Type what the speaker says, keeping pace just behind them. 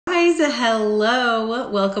Hello,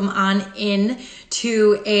 welcome on in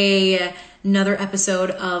to another episode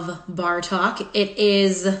of Bar Talk. It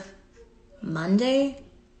is Monday.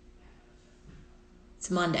 It's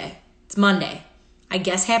Monday. I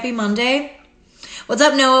guess happy Monday. What's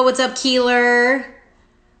up, Noah? What's up, Keeler?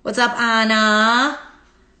 What's up, Anna?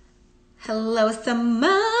 Hello,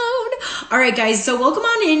 Simone. All right, guys, so welcome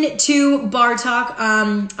on in to Bar Talk.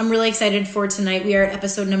 I'm really excited for tonight. We are at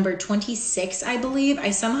episode number 26, I believe.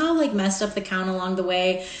 I somehow messed up the count along the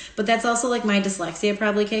way, but that's also my dyslexia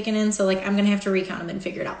probably kicking in, so I'm gonna have to recount them and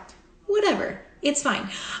figure it out. Whatever. It's fine.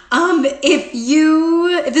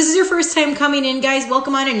 If this is your first time coming in, guys,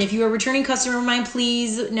 welcome on in. If you are a returning customer of mine,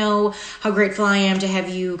 please know how grateful I am to have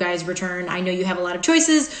you guys return. I know you have a lot of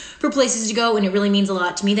choices for places to go, and it really means a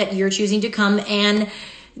lot to me that you're choosing to come and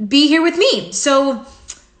be here with me. So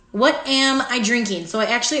what am I drinking? So I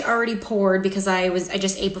actually already poured because I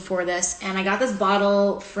just ate before this, and I got this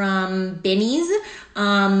bottle from Benny's,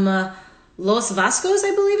 Los Vascos,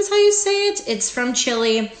 I believe is how you say it. It's from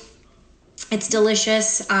Chile. It's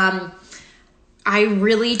delicious. I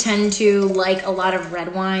really tend to like a lot of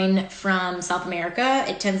red wine from South America.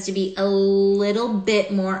 It tends to be a little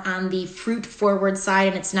bit more on the fruit forward side,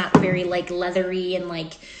 and it's not very leathery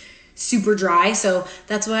and super dry. So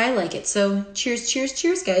that's why I like it. So cheers,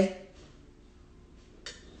 guys.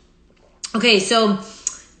 Okay, so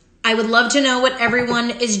I would love to know what everyone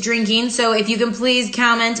is drinking. So if you can please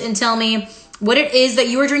comment and tell me what it is that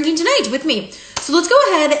you are drinking tonight with me. So let's go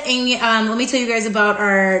ahead and let me tell you guys about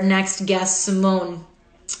our next guest, Symone.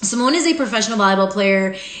 Symone is a professional volleyball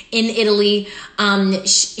player in Italy.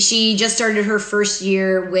 She just started her first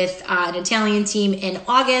year with an Italian team in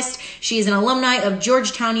August. She is an alumni of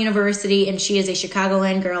Georgetown University, and she is a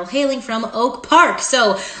Chicagoland girl hailing from Oak Park.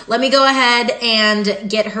 So let me go ahead and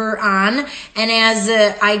get her on. And as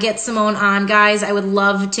I get Symone on, guys, I would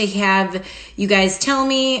love to have you guys tell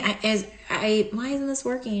me, why isn't this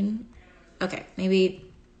working? Okay, maybe.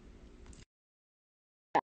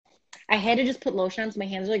 I had to just put lotion on, so my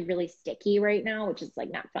hands are really sticky right now, which is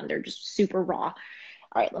not fun. They're just super raw. All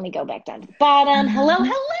right, let me go back down to the bottom. Hello.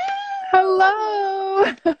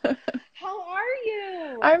 How are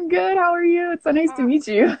you? I'm good. How are you? It's so nice to meet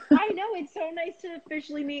you. I know, it's so nice to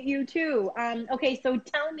officially meet you too. Okay, so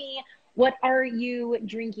tell me, what are you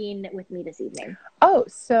drinking with me this evening? Oh,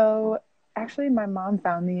 so actually my mom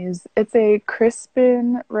found these. It's a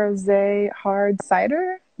Crispin Rosé hard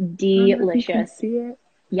cider. Delicious. You can see it.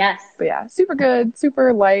 Yes. But yeah, super good,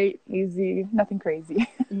 super light, easy, nothing crazy.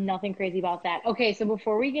 Nothing crazy about that. Okay, so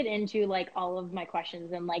before we get into all of my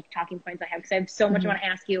questions and talking points I have, because I have so much I want to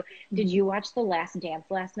ask you, did you watch The Last Dance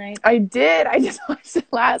last night? I did. I just watched it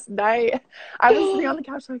last night. I was sitting on the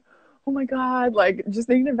couch oh my God, just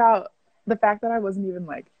thinking about the fact that I wasn't even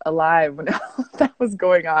alive when that was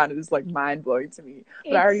going on. It was mind blowing to me.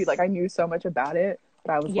 But I already I knew so much about it,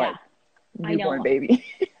 but I was newborn baby.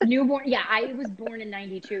 Newborn, yeah. I was born in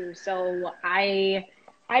 92, so I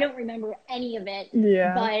don't remember any of it.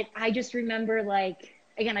 Yeah. But I just remember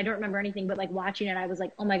again, I don't remember anything, but watching it, I was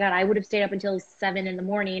oh my God, I would have stayed up until 7 a.m.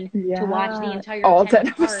 to watch the entire all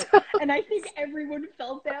 10 part. And I think everyone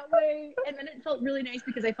felt that way. And then it felt really nice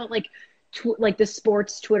because I felt the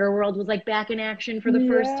sports Twitter world was back in action for the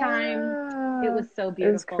first time. It was so beautiful.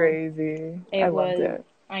 It was crazy. I loved it.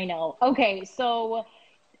 I know. Okay, so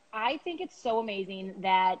I think it's so amazing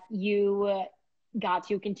that you got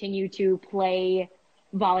to continue to play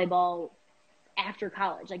volleyball after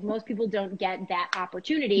college. Most people don't get that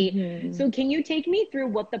opportunity. Mm-hmm. So can you take me through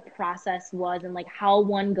what the process was and how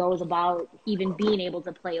one goes about even being able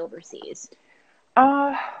to play overseas?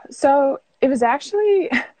 So it was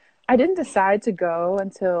actually, I didn't decide to go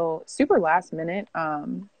until super last minute.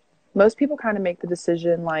 Most people kind of make the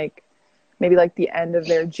decision maybe the end of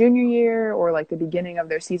their junior year or the beginning of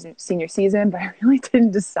their senior season, but I really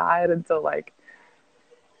didn't decide until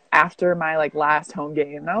after my last home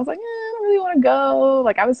game. And I was I don't really want to go.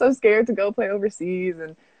 I was so scared to go play overseas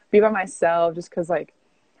and be by myself just because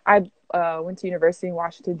I went to university in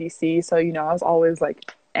Washington, D.C. So, I was always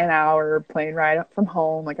an hour plane ride up from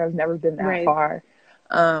home. I've never been that far.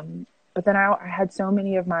 But then I had so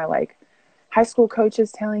many of my high school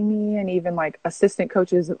coaches telling me, and even assistant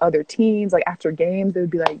coaches of other teams, after games, they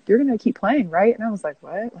would be you're going to keep playing, right? And I was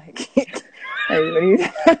what? What are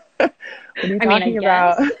you talking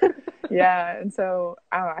about? Yeah. And so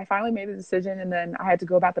I finally made a decision, and then I had to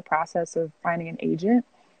go about the process of finding an agent.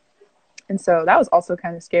 And so that was also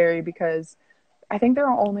kind of scary because I think there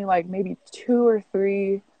are only maybe 2 or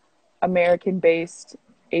 3 American-based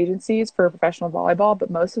agencies for professional volleyball, but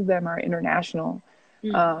most of them are international.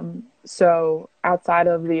 So outside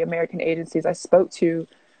of the American agencies I spoke to,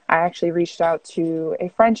 I actually reached out to a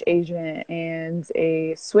French agent and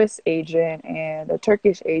a Swiss agent and a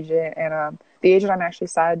Turkish agent. And the agent I'm actually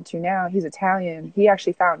signed to now, he's Italian. He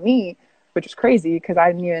actually found me, which was crazy because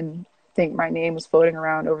I didn't even think my name was floating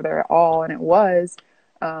around over there at all. And it was.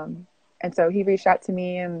 And so he reached out to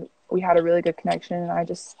me and we had a really good connection. And I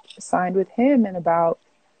just signed with him in about,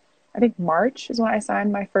 I think March is when I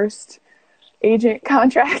signed my first agent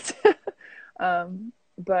contract.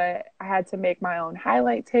 But I had to make my own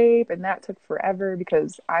highlight tape, and that took forever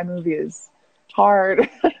because iMovie is hard.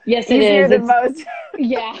 Yes, it Easier is. than most.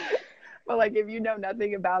 Yeah. But like, if you know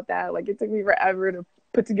nothing about that, like it took me forever to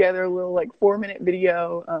put together a little like 4-minute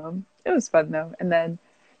video. It was fun though. And then,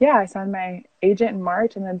 yeah, I signed my agent in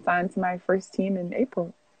March and then signed to my first team in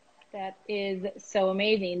April. That is so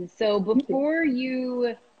amazing. So before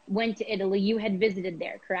you went to Italy, you had visited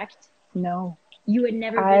there, correct? No. You had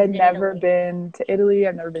never I had visited never Italy. been to Italy.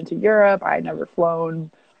 I've never been to Europe. I had never flown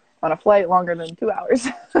on a flight longer than 2 hours.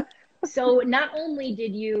 So not only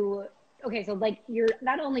did you, okay, so like you're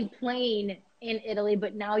not only playing in Italy,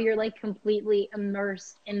 but now you're like completely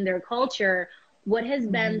immersed in their culture. What has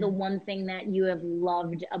been the one thing that you have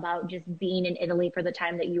loved about just being in Italy for the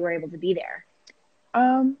time that you were able to be there?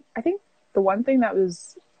 I think the one thing that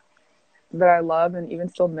I love and even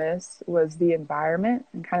still miss was the environment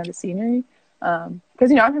and kind of the scenery.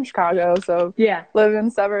 Because, I'm from Chicago, so Yeah. live in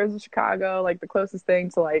the suburbs of Chicago, like the closest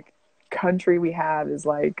thing to like country we have is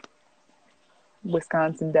like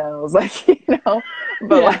Wisconsin Dells, like,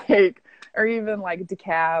 but like, or even like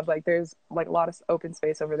DeKalb, like there's like a lot of open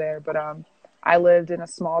space over there. But, I lived in a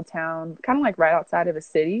small town, kind of like right outside of a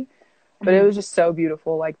city, but it was just so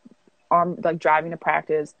beautiful. Like like driving to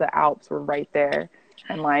practice, the Alps were right there.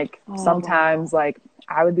 And like, sometimes like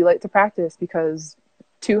I would be late to practice because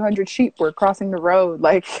 200 sheep were crossing the road.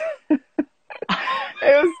 Like it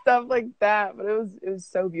was stuff like that, but it was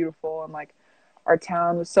so beautiful. And like our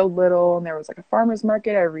town was so little and there was like a farmer's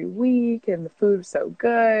market every week and the food was so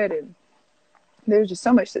good. And there was just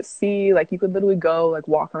so much to see. Like you could literally go like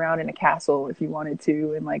walk around in a castle if you wanted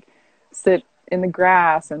to and like sit in the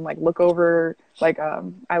grass and like look over like,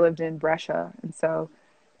 I lived in Brescia. And so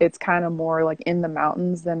it's kind of more like in the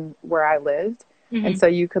mountains than where I lived. And so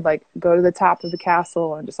you could like go to the top of the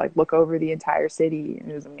castle and just like look over the entire city.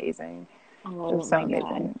 And it was amazing. Oh, it was so my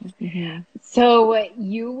amazing. God. Mm-hmm. So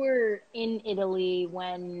you were in Italy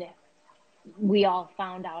when we all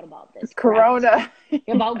found out about this, Corona.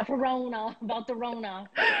 about the Rona.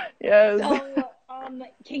 Yes. So,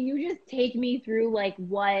 can you just take me through like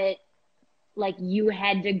what like you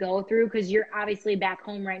had to go through? Because you're obviously back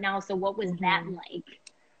home right now. So what was that like?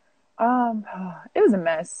 It was a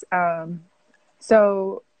mess.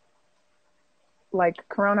 So like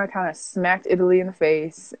Corona kind of smacked Italy in the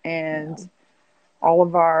face and all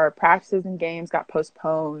of our practices and games got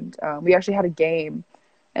postponed. We actually had a game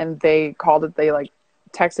and they called it, they like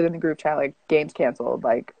texted in the group chat, like games canceled,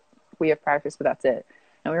 like we have practice, but that's it.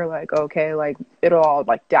 And we were like, okay, like it'll all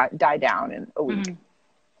like die down in a week.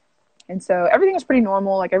 And so everything was pretty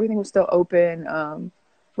normal. Like everything was still open.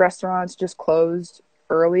 Restaurants just closed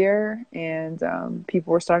earlier and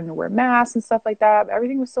people were starting to wear masks and stuff like that, but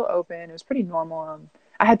everything was still open. It was pretty normal.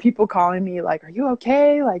 I had people calling me like, are you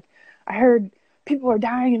okay? Like I heard people are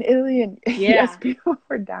dying in Italy and yes, people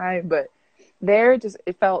were dying, but there just,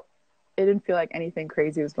 it didn't feel like anything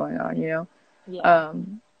crazy was going on,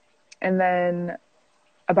 and then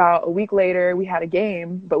about a week later we had a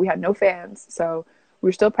game, but we had no fans. So we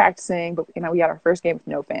were still practicing, but we had our first game with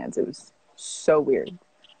no fans. It was so weird.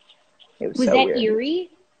 Was so that weird.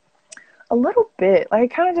 Eerie? A little bit. Like,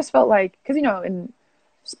 it kind of just felt like, because, in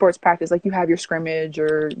sports practice, like, you have your scrimmage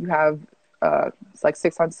or you have, it's like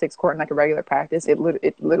 6-on-6 court in, like, a regular practice. It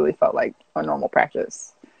literally felt like a normal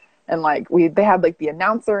practice. And, like, they had, like, the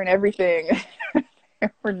announcer and everything.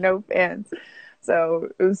 There were no fans. So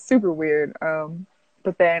it was super weird.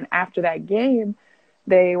 But then after that game,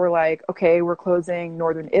 they were like, okay, we're closing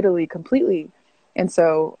Northern Italy completely. And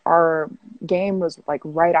so our game was like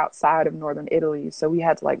right outside of Northern Italy. So we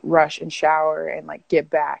had to like rush and shower and like get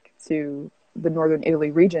back to the Northern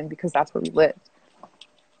Italy region because that's where we lived.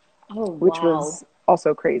 Oh, wow. Which was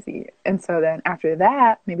also crazy. And so then after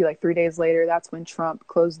that, maybe like 3 days later, that's when Trump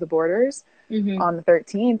closed the borders on the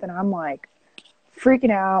 13th. And I'm like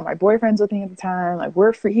freaking out. My boyfriend's with me at the time. Like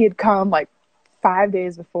we're free. He had come like 5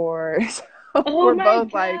 days before. So we're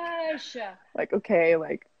both gosh. like, okay,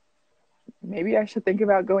 like, maybe I should think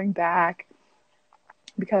about going back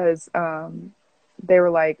because they were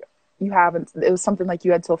like, it was something like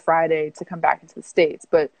you had till Friday to come back into the States.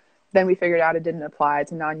 But then we figured out it didn't apply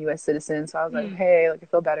to non-US citizens. So I was like, hey, like I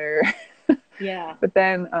feel better. Yeah. But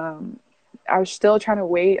then I was still trying to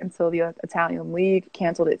wait until the Italian league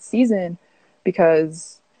canceled its season,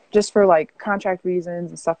 because just for like contract reasons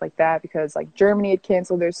and stuff like that, because like Germany had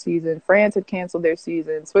canceled their season, France had canceled their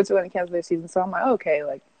season, Switzerland had canceled their season. So I'm like, okay,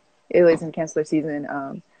 like Italy's gonna cancel their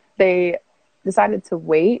season. They decided to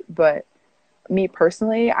wait, but me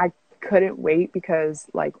personally, I couldn't wait, because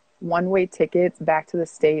like one-way tickets back to the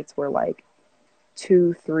States were like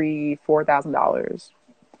 $2,000, $3,000, $4,000.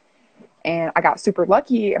 And I got super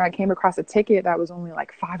lucky, and I came across a ticket that was only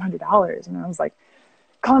like $500. And I was like,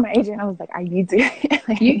 calling my agent, I was like, I need to,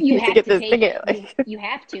 like, You have to get this take ticket. it. Like, You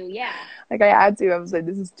have to, yeah. like I had to. I was like,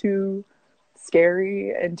 this is too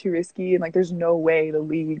scary and too risky. And like, there's no way the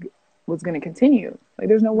league was going to continue. Like,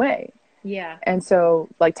 there's no way. Yeah. And so,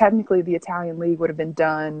 like, technically the Italian league would have been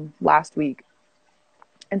done last week.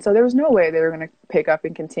 And so there was no way they were going to pick up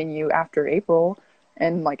and continue after April.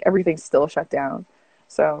 And like, everything's still shut down.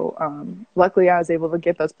 So luckily I was able to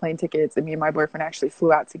get those plane tickets, and me and my boyfriend actually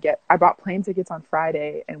flew out I bought plane tickets on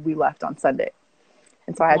Friday, and we left on Sunday.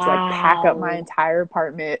 And so I had to like pack up my entire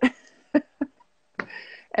apartment.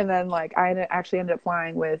 And then like actually ended up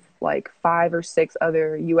flying with like 5 or 6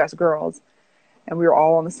 other US girls, and we were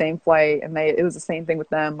all on the same flight, and it was the same thing with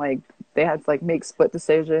them. Like, they had to like make split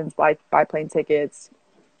decisions, buy plane tickets,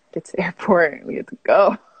 get to the airport, and we had to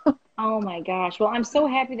go. Oh my gosh. Well, I'm so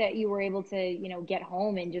happy that you were able to, get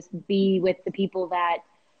home and just be with the people that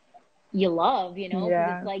you love, because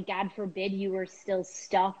it's like, God forbid you were still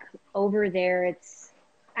stuck over there.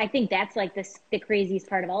 I think that's like the craziest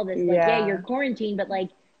part of all this. Like, yeah, you're quarantined, but like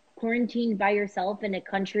quarantined by yourself in a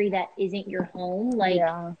country that isn't your home, like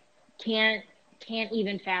can't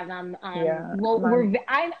even fathom. Well,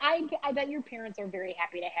 I bet your parents are very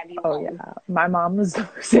happy to have you home. Yeah. My mom was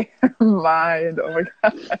losing her mind. Oh my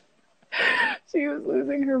God. She was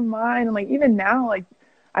losing her mind. And like, even now, like,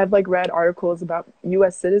 I've like read articles about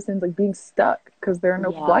US citizens like being stuck because there are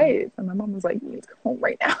no flights. And my mom was like, you need to come home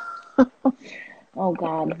right now. Oh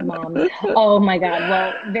God, Mom. Oh my God.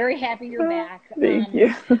 Well, very happy you're back. Thank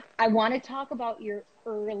you. I want to talk about your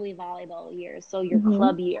early volleyball years, so your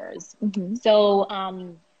club years. So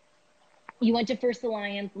you went to First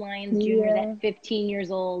Alliance, Lions Juniors at 15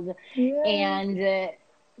 years old, and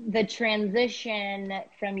the transition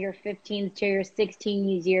from your 15th to your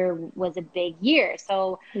 16th year was a big year.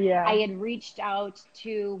 So I had reached out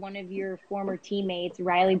to one of your former teammates,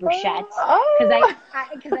 Riley Burchett,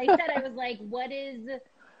 because I said, I was like, what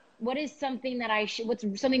is something that what's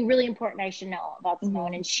something really important I should know about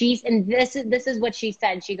Symone? And this is what she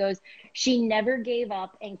said. She goes, she never gave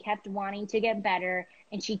up and kept wanting to get better.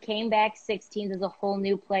 And she came back 16th as a whole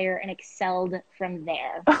new player and excelled from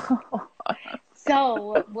there.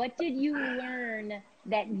 So what did you learn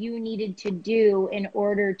that you needed to do in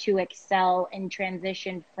order to excel and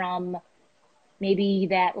transition from maybe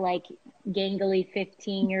that like gangly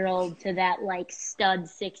 15-year-old to that like stud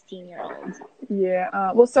 16-year-old?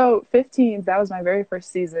 Yeah. Well, so 15, that was my very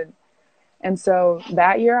first season. And so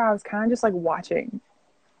that year I was kind of just like watching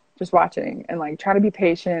and like trying to be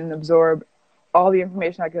patient and absorb all the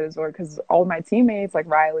information I could absorb, because all of my teammates like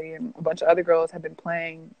Riley and a bunch of other girls had been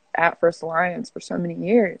playing at First Alliance for so many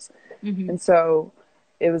years. And so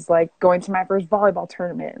it was like going to my first volleyball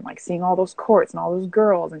tournament and like seeing all those courts and all those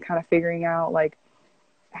girls and kind of figuring out like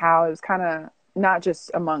how it was kind of not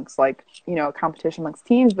just amongst like, a competition amongst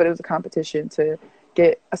teams, but it was a competition to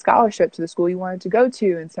get a scholarship to the school you wanted to go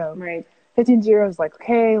to. And so 15-0 was like,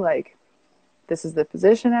 okay, like this is the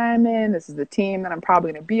position I'm in. This is the team that I'm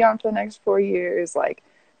probably going to be on for the next 4 years. Like,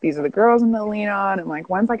 these are the girls I'm going to lean on. And like,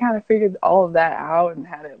 once I kind of figured all of that out and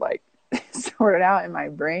had it like sorted out in my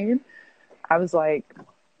brain, I was like,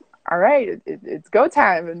 all right, it's go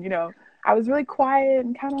time. And, I was really quiet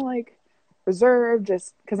and kind of like reserved,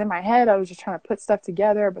 just because in my head, I was just trying to put stuff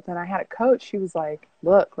together. But then I had a coach. She was like,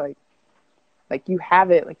 look, like you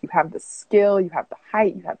have it, like you have the skill, you have the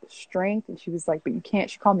height, you have the strength. And she was like, but you can't,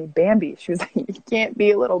 she called me Bambi. She was like, you can't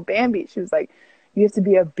be a little Bambi. She was like, you have to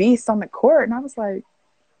be a beast on the court. And I was like,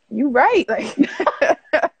 you right. Like,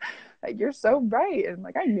 like you're so right. And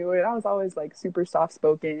like, I knew it. I was always like super soft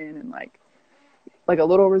spoken and like a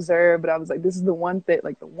little reserved, but I was like, this is the one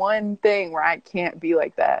thing where I can't be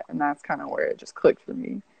like that. And that's kind of where it just clicked for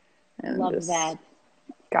me. And love that.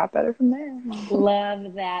 Got better from there.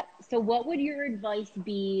 Love that. So what would your advice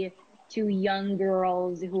be to young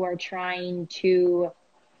girls who are trying to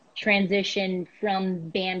transition from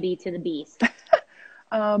Bambi to the Beast?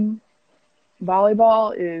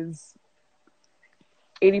 Volleyball is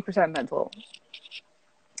 80% mental.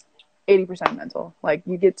 80% mental. Like,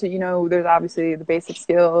 you get to, there's obviously the basic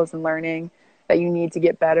skills and learning that you need to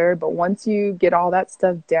get better. But once you get all that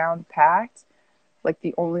stuff down packed, like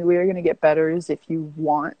the only way you're going to get better is if you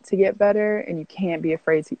want to get better, and you can't be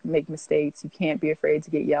afraid to make mistakes. You can't be afraid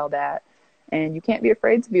to get yelled at, and you can't be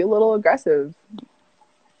afraid to be a little aggressive.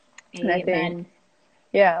 Amen. And I think,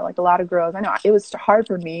 yeah, like a lot of girls, I know it was hard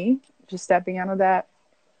for me just stepping out of that,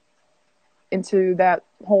 into that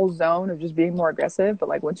whole zone of just being more aggressive. But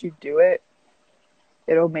like once you do it,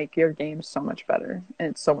 it'll make your game so much better, and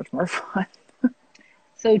it's so much more fun.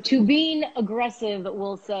 So to being aggressive,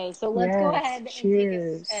 we'll say. So let's go ahead and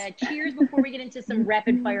cheers. take a cheers before we get into some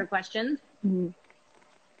rapid fire questions.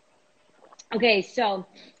 Okay, so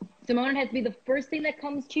Symone, it has to be the first thing that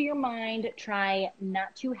comes to your mind. Try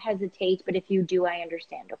not to hesitate, but if you do, I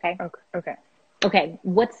understand, okay? Okay. Okay,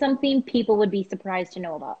 what's something people would be surprised to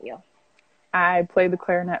know about you? I played the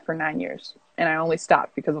clarinet for 9 years, and I only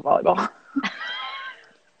stopped because of volleyball. I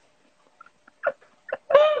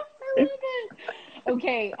love it.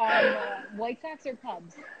 Okay, White Sox or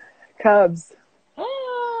Cubs? Cubs.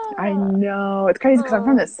 Oh, I know. It's crazy because I'm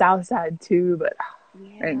from the South Side too, but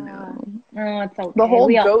yeah. I know. Oh, it's okay. The whole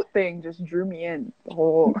goat thing just drew me in. The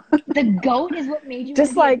whole The goat is what made you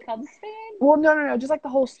just want to like be a Cubs fan? Well, no. Just like the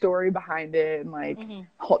whole story behind it, and like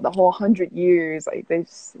the whole 100 years, like the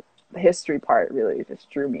history part really just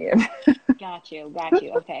drew me in. Got you.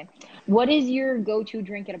 Okay. What is your go-to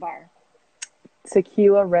drink at a bar?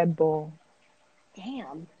 Tequila Red Bull.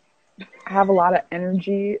 Damn. I have a lot of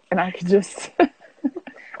energy, and I could just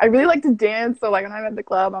I really like to dance, so like when I'm at the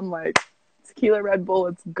club, I'm like, tequila Red Bull,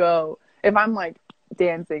 let's go. If I'm like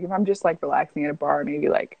dancing, if I'm just like relaxing at a bar, maybe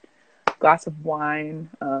like a glass of wine,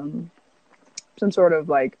 some sort of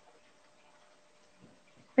like,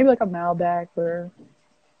 maybe like a Malbec or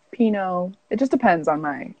Pinot. It just depends on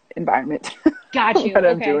my environment. Got you. What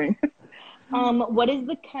I'm Okay. doing. What is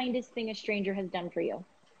the kindest thing a stranger has done for you?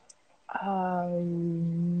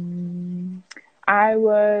 I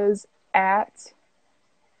was at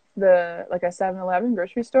like a 7-Eleven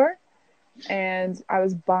grocery store, and I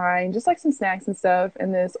was buying just like some snacks and stuff,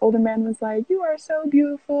 and this older man was like, "You are so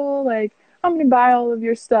beautiful, like I'm gonna buy all of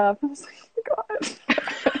your stuff." And I was like, "Oh my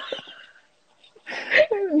God."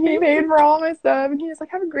 And he paid for all my stuff, and he was like,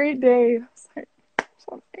 "Have a great day." And I was like,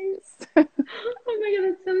 so nice. Oh my God,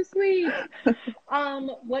 that's so sweet.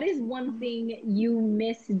 What is one thing you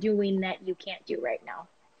miss doing that you can't do right now?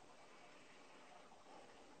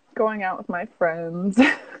 Going out with my friends.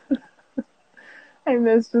 I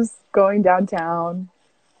miss just going downtown,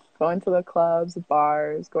 going to the clubs, the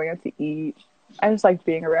bars, going out to eat. I just like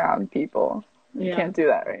being around people. I can't do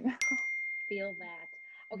that right now. Feel that.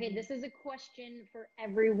 Okay, this is a question for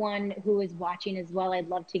everyone who is watching as well. I'd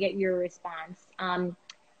love to get your response.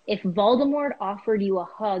 If Voldemort offered you a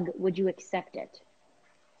hug, would you accept it?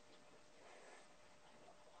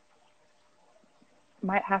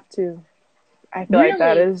 Might have to. I feel like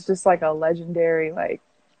that is just like a legendary, like,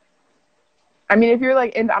 I mean, if you're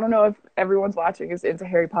like, I don't know if everyone's watching is into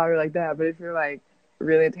Harry Potter like that, but if you're like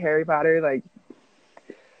really into Harry Potter, like,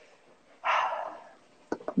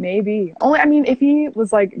 maybe. Only, I mean, if he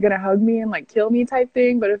was like gonna hug me and like kill me type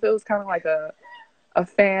thing, but if it was kind of like a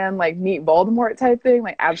fan, like meet Voldemort type thing,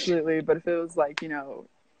 like absolutely. But if it was like, you know,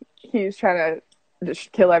 he's trying to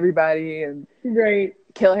just kill everybody and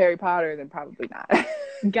kill Harry Potter, then probably not.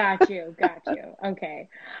 Got you. Okay.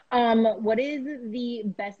 What is the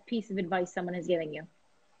best piece of advice someone has given you?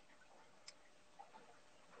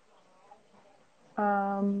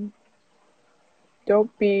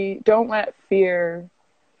 Don't let fear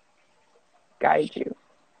guide you.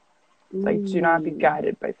 Like, do not be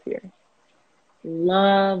guided by fear.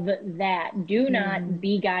 Love that. Do not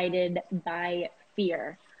be guided by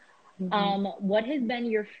fear. What has been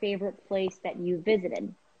your favorite place that you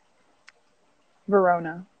visited?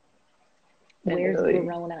 Verona. Where's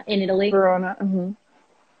Verona? In Italy? Verona.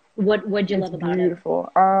 What'd you love about it?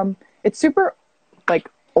 Beautiful. It's super like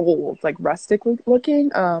old, like rustic looking.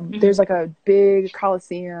 There's like a big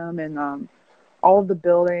Colosseum, and all of the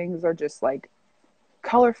buildings are just like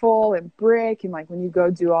colorful and brick, and like when you go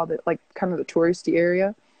do all the like kind of the touristy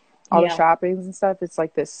area, all the shoppings and stuff, it's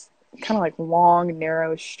like this kind of like long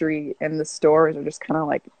narrow street, and the stores are just kind of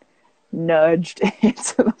like nudged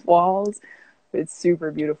into the walls. It's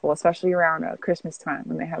super beautiful, especially around Christmas time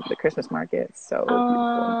when they have the Christmas market. So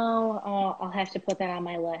beautiful. I'll have to put that on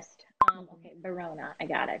my list. Okay, Verona, I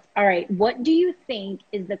got it. All right, what do you think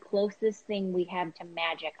is the closest thing we have to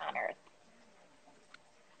magic on Earth?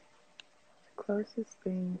 Closest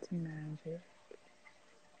thing to magic.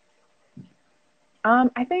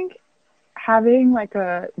 I think having like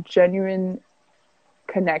a genuine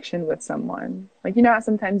connection with someone. Like, you know how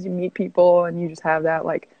sometimes you meet people and you just have that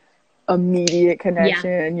like immediate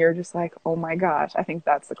connection, and you're just like, oh my gosh. I think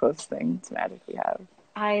that's the closest thing to magic we have.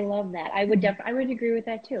 I love that. I would agree with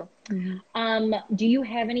that too. Do you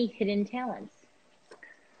have any hidden talents?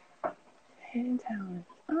 Hidden talent.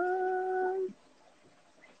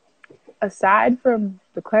 Aside from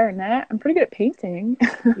the clarinet, I'm pretty good at painting.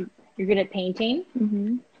 You're good at painting?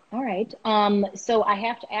 Mm-hmm. All right. So I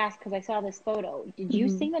have to ask, because I saw this photo. Did you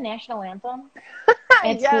sing the national anthem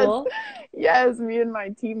at school? Yes, me and my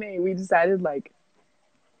teammate, we decided like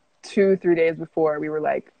 2-3 days before, we were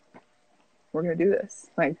like, we're going to do this.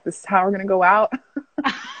 Like, this is how we're going to go out.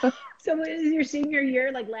 So it was your senior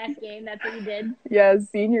year, like last game, that's what you did? Yeah,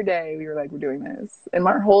 senior day, we were like, we're doing this. And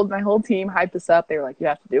my whole team hyped us up. They were like, you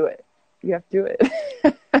have to do it. You have to do it.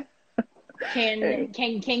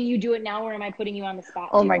 Can you do it now, or am I putting you on the spot?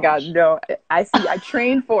 Oh my God, no. I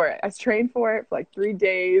trained for it. I trained for it for like 3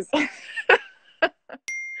 days. You're like,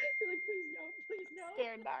 please no.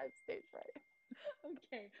 Scared not stage fright.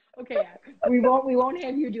 Okay. We won't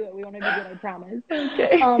have you do it. We won't have you do it, I promise.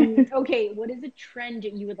 Okay. Okay, what is a trend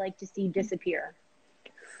you would like to see disappear?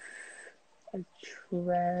 A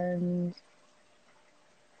trend.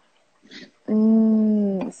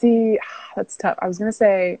 See, that's tough. I was gonna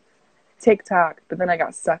say TikTok, but then I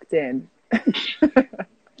got sucked in.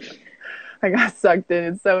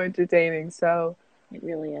 It's so entertaining. So it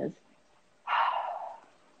really is.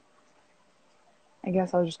 I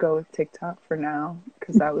guess I'll just go with TikTok for now,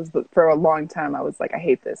 because that was for a long time. I was like, I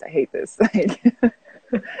hate this. Like,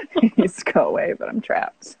 it needs to go away, but I'm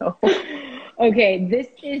trapped. So okay, this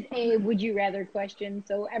is a would you rather question.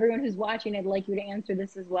 So everyone who's watching, I'd like you to answer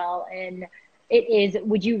this as well. And it is,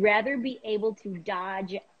 would you rather be able to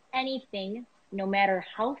dodge anything, no matter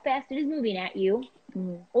how fast it is moving at you,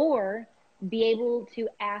 or be able to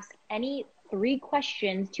ask any 3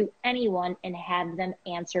 questions to anyone and have them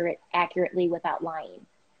answer it accurately without lying?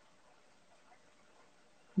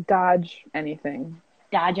 Dodge anything.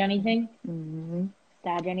 Dodge anything?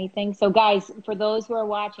 Dodge anything. So guys, for those who are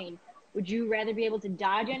watching, would you rather be able to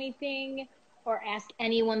dodge anything or ask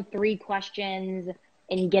anyone 3 questions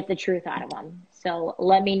and get the truth out of them? So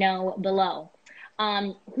let me know below.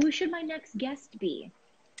 Who should my next guest be?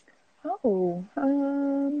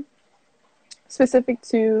 Specific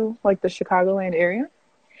to like the Chicagoland area?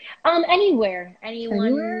 Anywhere. Anyone.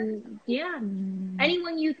 Anywhere? Yeah.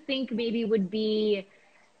 Anyone you think maybe would be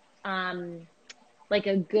like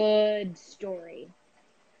a good story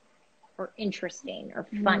or interesting or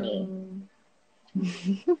funny.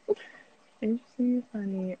 Interesting,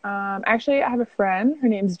 funny. Actually, I have a friend. Her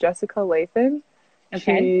name's Jessica Lathan.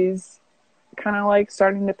 Okay. She's kind of like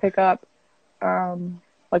starting to pick up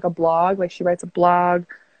like a blog. Like, she writes a blog.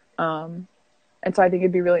 And so I think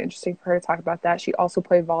it'd be really interesting for her to talk about that. She also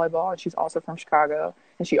played volleyball, and she's also from Chicago,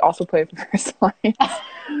 and she also played for First Alliance.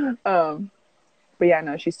 But yeah,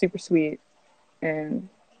 no, she's super sweet and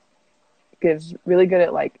gives really good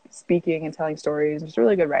at like speaking and telling stories. She's a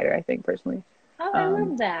really good writer, I think, personally. Oh, I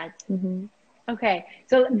love that. Okay.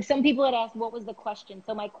 So some people had asked, what was the question?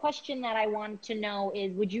 So my question that I want to know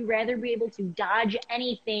is, would you rather be able to dodge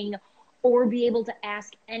anything or be able to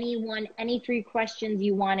ask anyone any 3 questions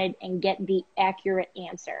you wanted and get the accurate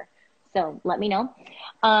answer? So let me know.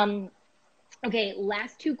 Okay,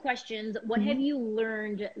 last 2 questions. What have you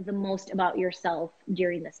learned the most about yourself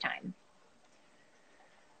during this time?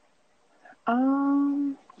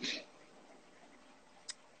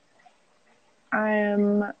 I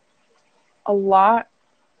am a lot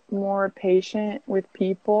more patient with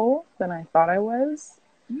people than I thought I was.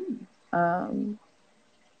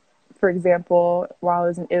 For example, while I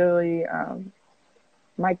was in Italy,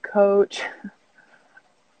 my coach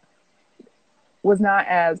was not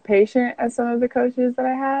as patient as some of the coaches that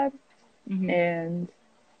I had. And,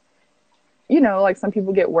 you know, like, some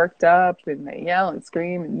people get worked up and they yell and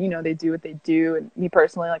scream and, you know, they do what they do. And me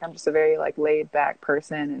personally, like, I'm just a very, like, laid back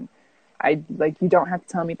person. And I, like, you don't have to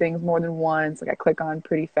tell me things more than once. Like, I click on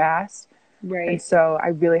pretty fast. Right. And so I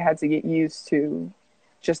really had to get used to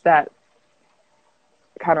just that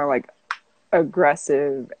kind of like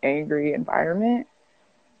aggressive, angry environment.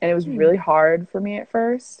 And it was really hard for me at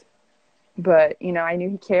first. But, you know, I knew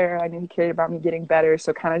he cared. I knew he cared about me getting better.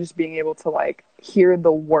 So kind of just being able to, like, hear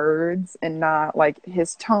the words and not, like,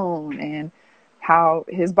 his tone and how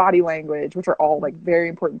his body language, which are all, like, very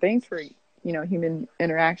important things for, you know, human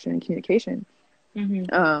interaction and communication.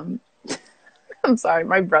 I'm sorry.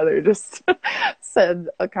 My brother just said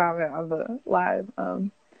a comment on the live.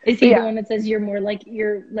 Is he the one that says you're like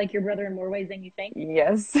your brother in more ways than you think?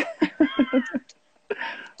 Yes.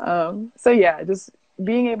 So, yeah, just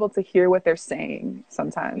being able to hear what they're saying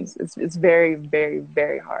sometimes it's very, very,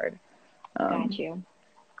 very hard. Got you.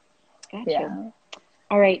 Got Yeah. you.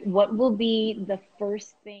 All right. What will be the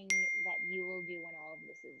first thing that you will do when all of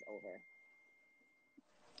this is over?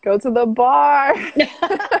 Go to the bar.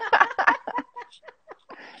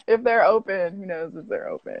 If they're open, who knows if they're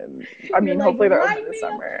open. I mean, You're hopefully they're open line this me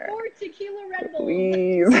up summer. 4 tequila Red Bulls.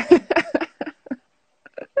 Please.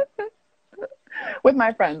 With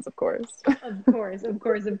my friends, of course. Of course, of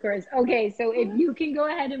course, of course. Okay, so if you can go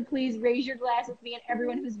ahead and please raise your glass with me, and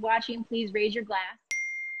everyone who's watching, please raise your glass.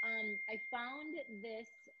 I found this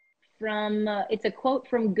from, it's a quote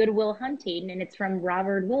from Good Will Hunting, and it's from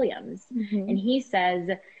Robert Williams. And he says,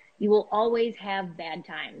 "You will always have bad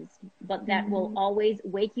times, but that will always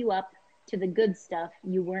wake you up to the good stuff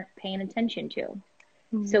you weren't paying attention to."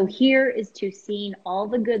 So here is to seeing all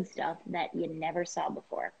the good stuff that you never saw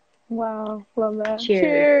before. Wow, love that.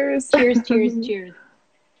 Cheers. Cheers, cheers, cheers.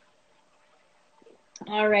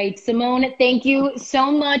 All right, Symone, thank you so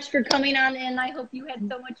much for coming on in. I hope you had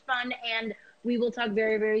so much fun, and we will talk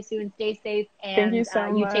very, very soon. Stay safe, and Thank you so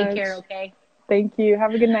you much. take care, okay? Thank you.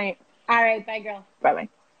 Have a good night. All right, bye, girl. Bye-bye.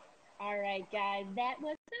 All right, guys, that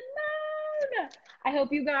was Symone. I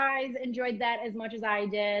hope you guys enjoyed that as much as I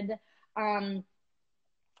did.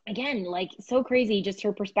 Again, like, so crazy, just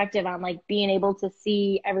her perspective on, like, being able to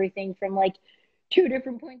see everything from, like, 2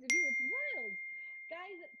 different points of view. It's wild.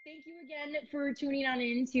 Guys, thank you again for tuning on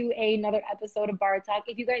in to another episode of Bar Talk.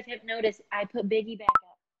 If you guys have noticed, I put Biggie back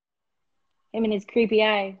up. Him and his creepy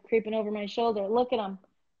eye creeping over my shoulder. Look at him.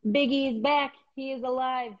 Biggie is back. He is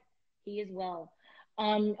alive. He is well.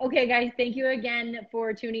 Okay, guys, thank you again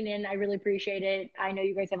for tuning in. I really appreciate it. I know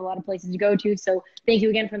you guys have a lot of places to go to, so thank you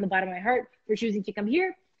again from the bottom of my heart for choosing to come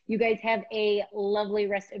here. You guys have a lovely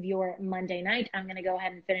rest of your Monday night. I'm going to go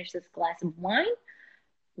ahead and finish this glass of wine.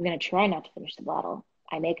 I'm going to try not to finish the bottle.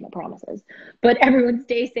 I make no promises. But everyone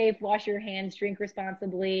stay safe, wash your hands, drink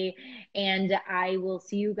responsibly, and I will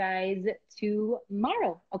see you guys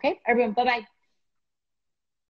tomorrow. Okay? Everyone, bye-bye.